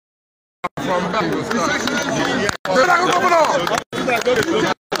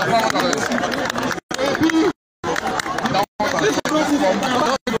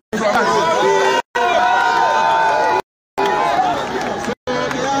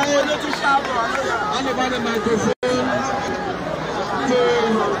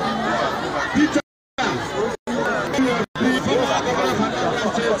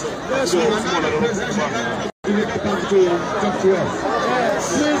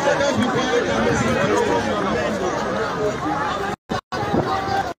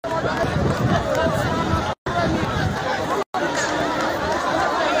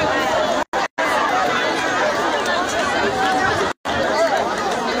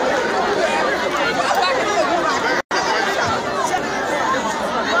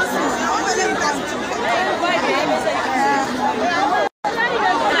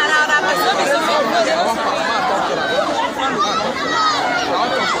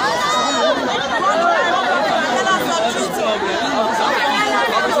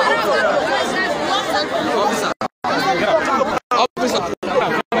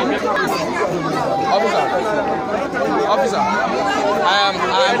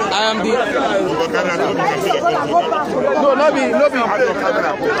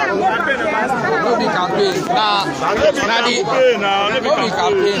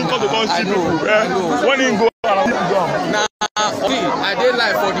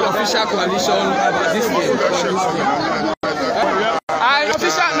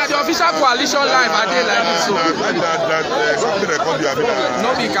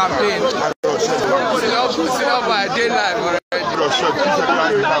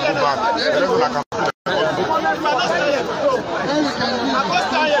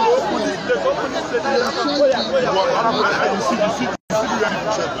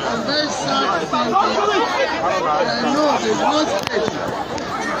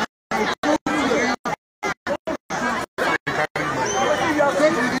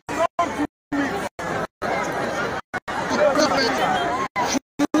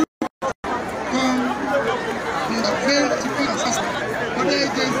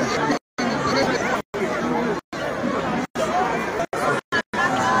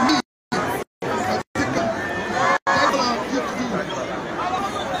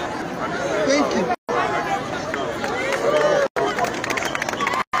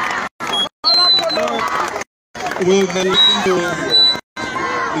Will then listen to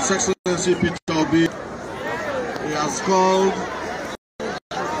His Excellency Peter Obi. He has called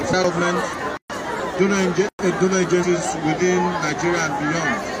the government, donor agencies within Nigeria and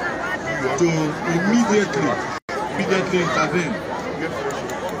beyond to immediately intervene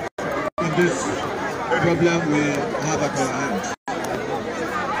in this problem we have at our hands.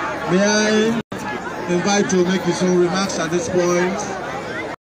 May I invite to make his own remarks at this point?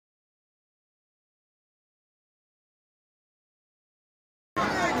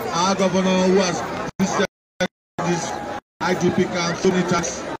 Our governor, who has visited this IDP camp, so many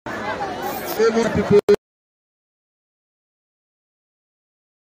times, even people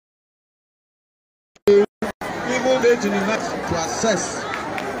even late in the night to assess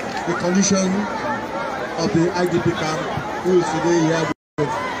the condition of the IDP camp, who is today here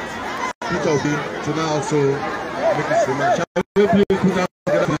with Peter Obi to now also make his remarks. Shall we please put down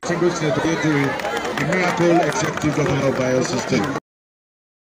together the single senator to the miracle executive governor of Bayelsa State?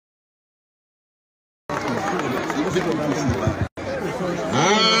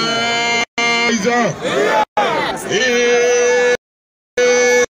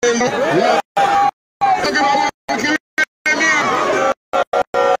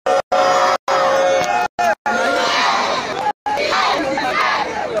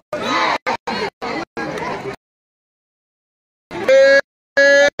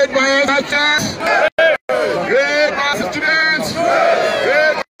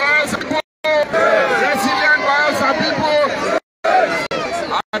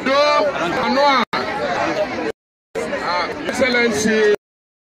 Excellency,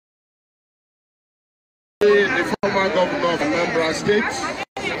 the former governor of Anambra State,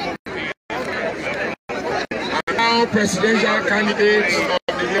 and now presidential candidate of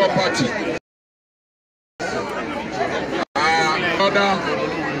the Labour Party, brother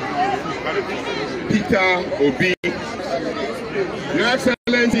Peter Obi, Your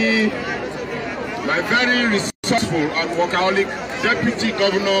Excellency, my very resourceful and workaholic Deputy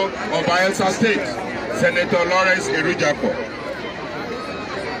Governor of Bayelsa State, Senator Lawrence Erujapo,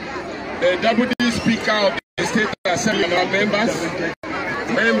 the Deputy Speaker of the State Assembly members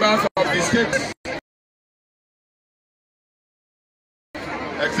of the State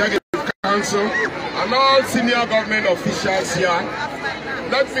Executive Council, and all senior government officials here.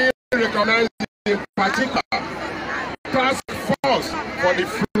 Let me recognize in particular task force for the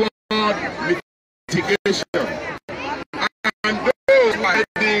flood mitigation and those who are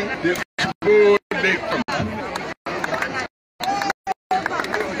heading the Lekki.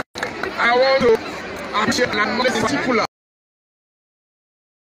 I want to appreciate and acknowledge in particular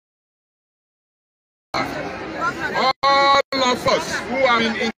all of us who have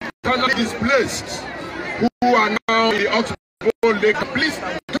been internally displaced, who are now in the Okonkwo Lake. Please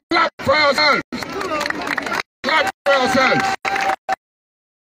clap for yourselves. Clap for yourselves.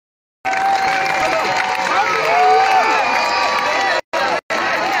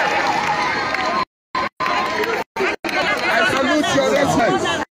 I salute your resilience.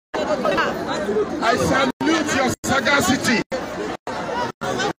 I salute your sagacity.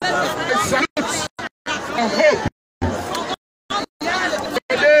 I salute your hope.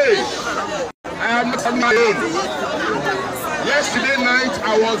 Today, I am not on my own. Yesterday night, I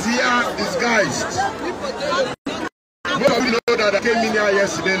was here disguised. Most of you know that I came in here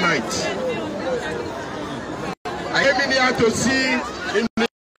yesterday night. I came in here to see in the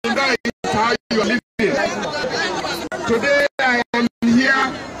night how you are living. Today, I am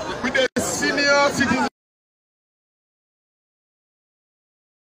here with a senior citizen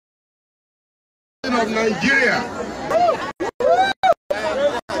of Nigeria.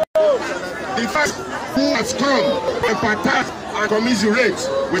 The first who has come and empathize and commiserate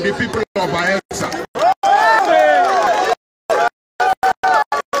with the people of Bayelsa.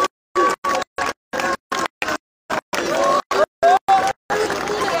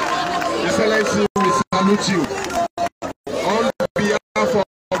 Excellency, we salute you. On behalf of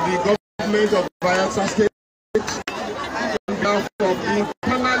the government of Bayelsa State, on behalf of the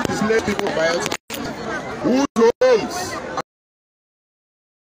internally displaced people of Bayelsa, whose homes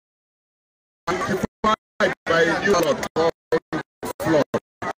are occupied by a new flood.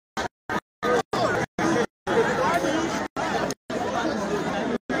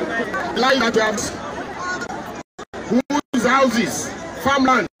 Like that, whose houses,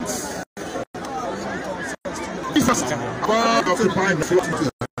 farmlands, are occupied by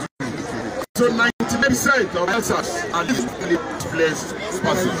flood. So 90% of Elsas are displaced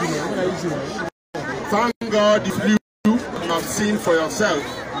persons. Thank God if you have seen for yourself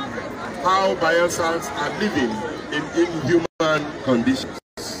how Bayelsans are living in inhuman conditions.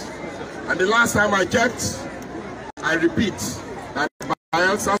 And the last time I checked, I repeat, that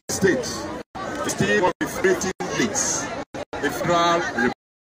Bayelsa State is still one of the 13 states, the Federal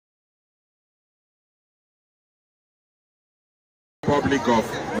Republic of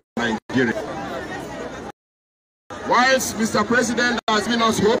Nigeria. Whilst Mr. President has given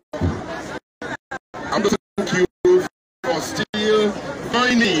us hope, I'm going to thank you for still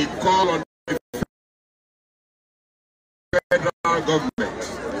joining the call on the federal government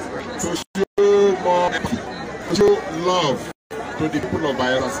to show more empathy, to show love to the people of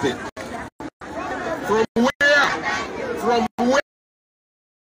Bayelsa State. From where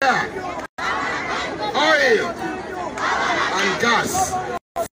oil and gas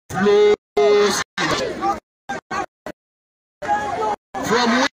flows, from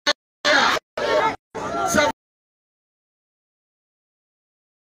where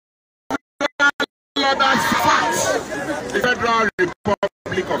that's facts, the Federal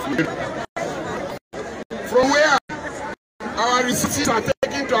Republic of Nigeria. From where our resources are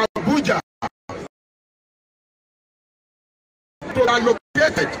taken to Abuja to are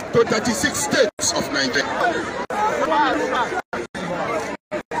located to 36 states of Nigeria.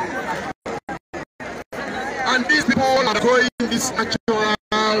 And these people are going this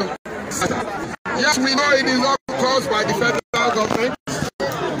natural disaster. Yes, we know it is not caused by the federal government.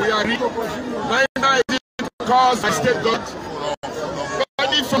 We are neither is it caused by state government. But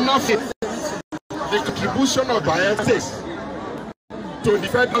if for nothing, the contribution of Bayelsa to the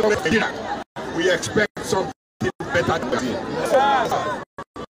federal government, we expect something better than that.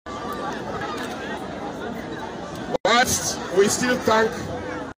 Whilst we still thank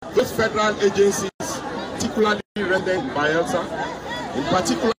those federal agencies, particularly rendered Bayelsa, in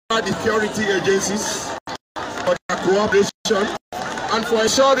particular the security agencies, for their cooperation and for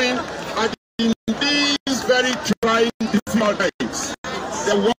ensuring that in these very trying difficult times,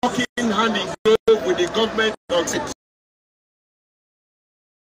 they're working hand in glove with the government of it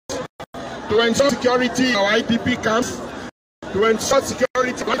to ensure security in our IPP camps, to ensure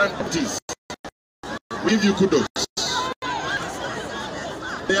security and properties. We give you kudos.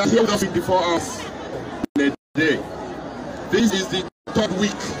 They are here with us before us in a day. This is the third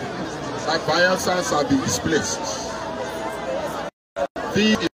week that Bayelsans have been displaced.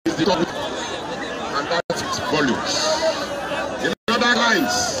 This is the third week, and that speaks volumes. In other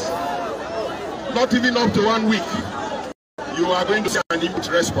lines, not even up to 1 week, you are going to see an immediate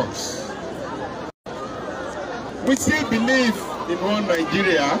response. We still believe in one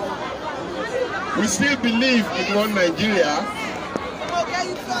Nigeria. We still believe in one Nigeria.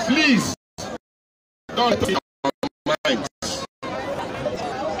 Please, don't take our minds.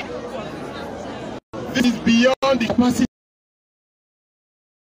 This is beyond the capacity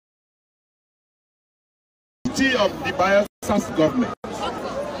of the Bayelsa government.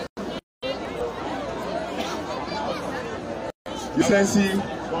 Excellency,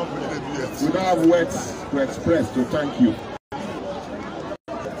 we don't have words to express to thank you.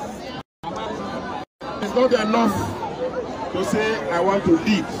 It's not enough to say I want to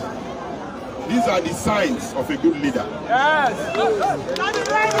lead. These are the signs of a good leader. Yes.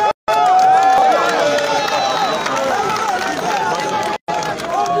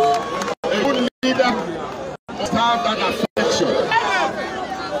 A good leader must have that affection.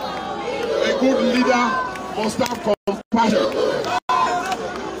 A good leader must have compassion.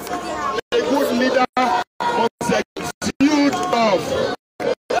 A good leader must exude love.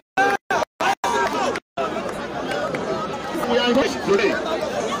 We are here today.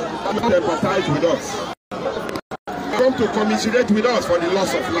 Come to empathize with us. Come to commiserate with us for the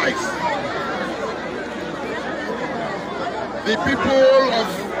loss of life. The people of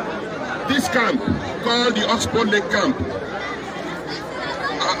this camp, called the Oxford Lake Camp,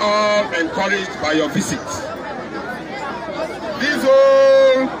 are all encouraged by your visit. This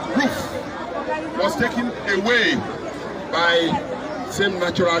whole roof was taken away by same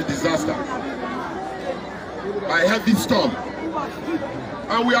natural disaster, by heavy storm.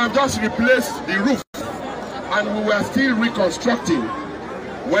 And we have just replaced the roof, and we were still reconstructing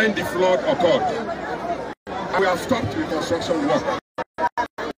when the flood occurred. And we have stopped reconstruction work.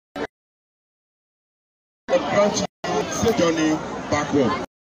 Safe journey back home.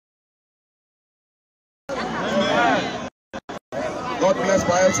 God bless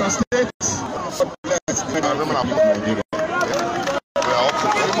Bayelsa State. God bless Nigeria.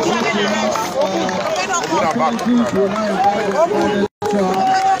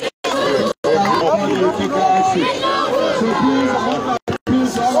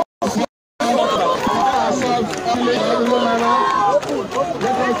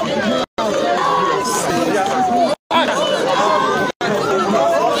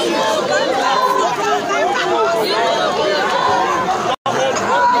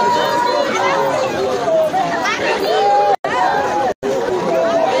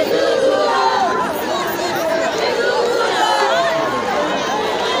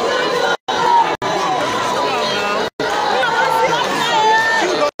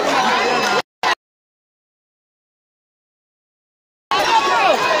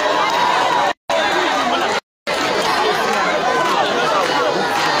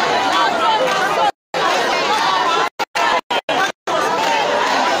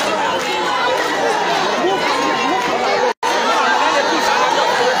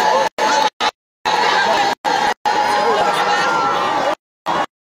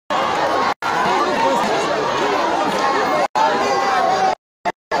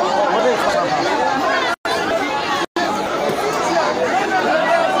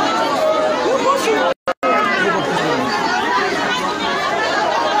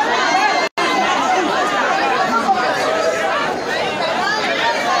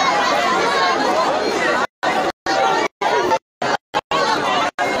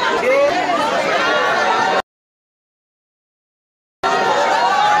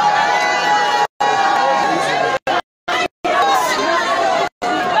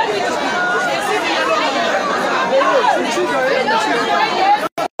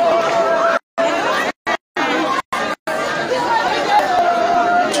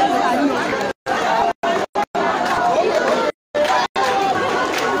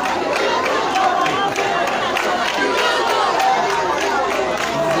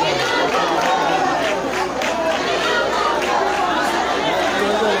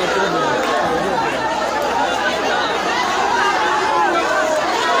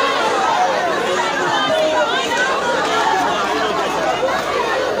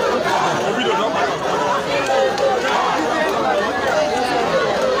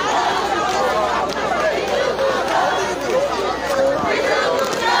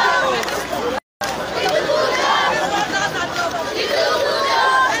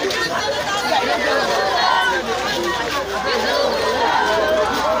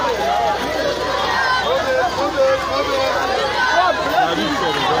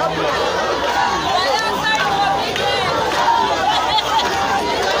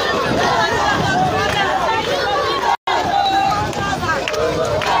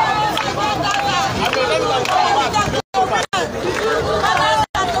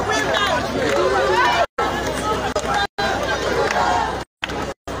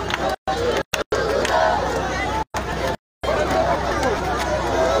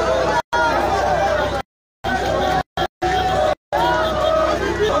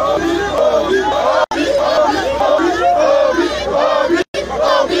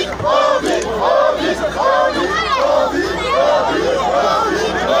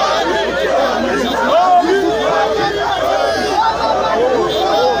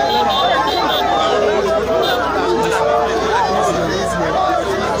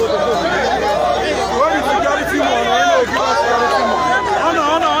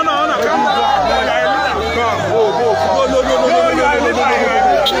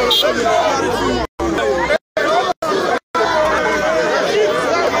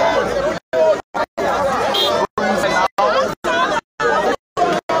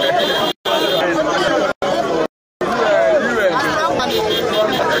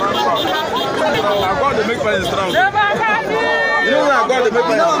 paper is strong. You know where I got the paper?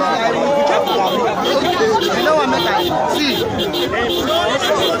 You know what I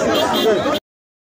see?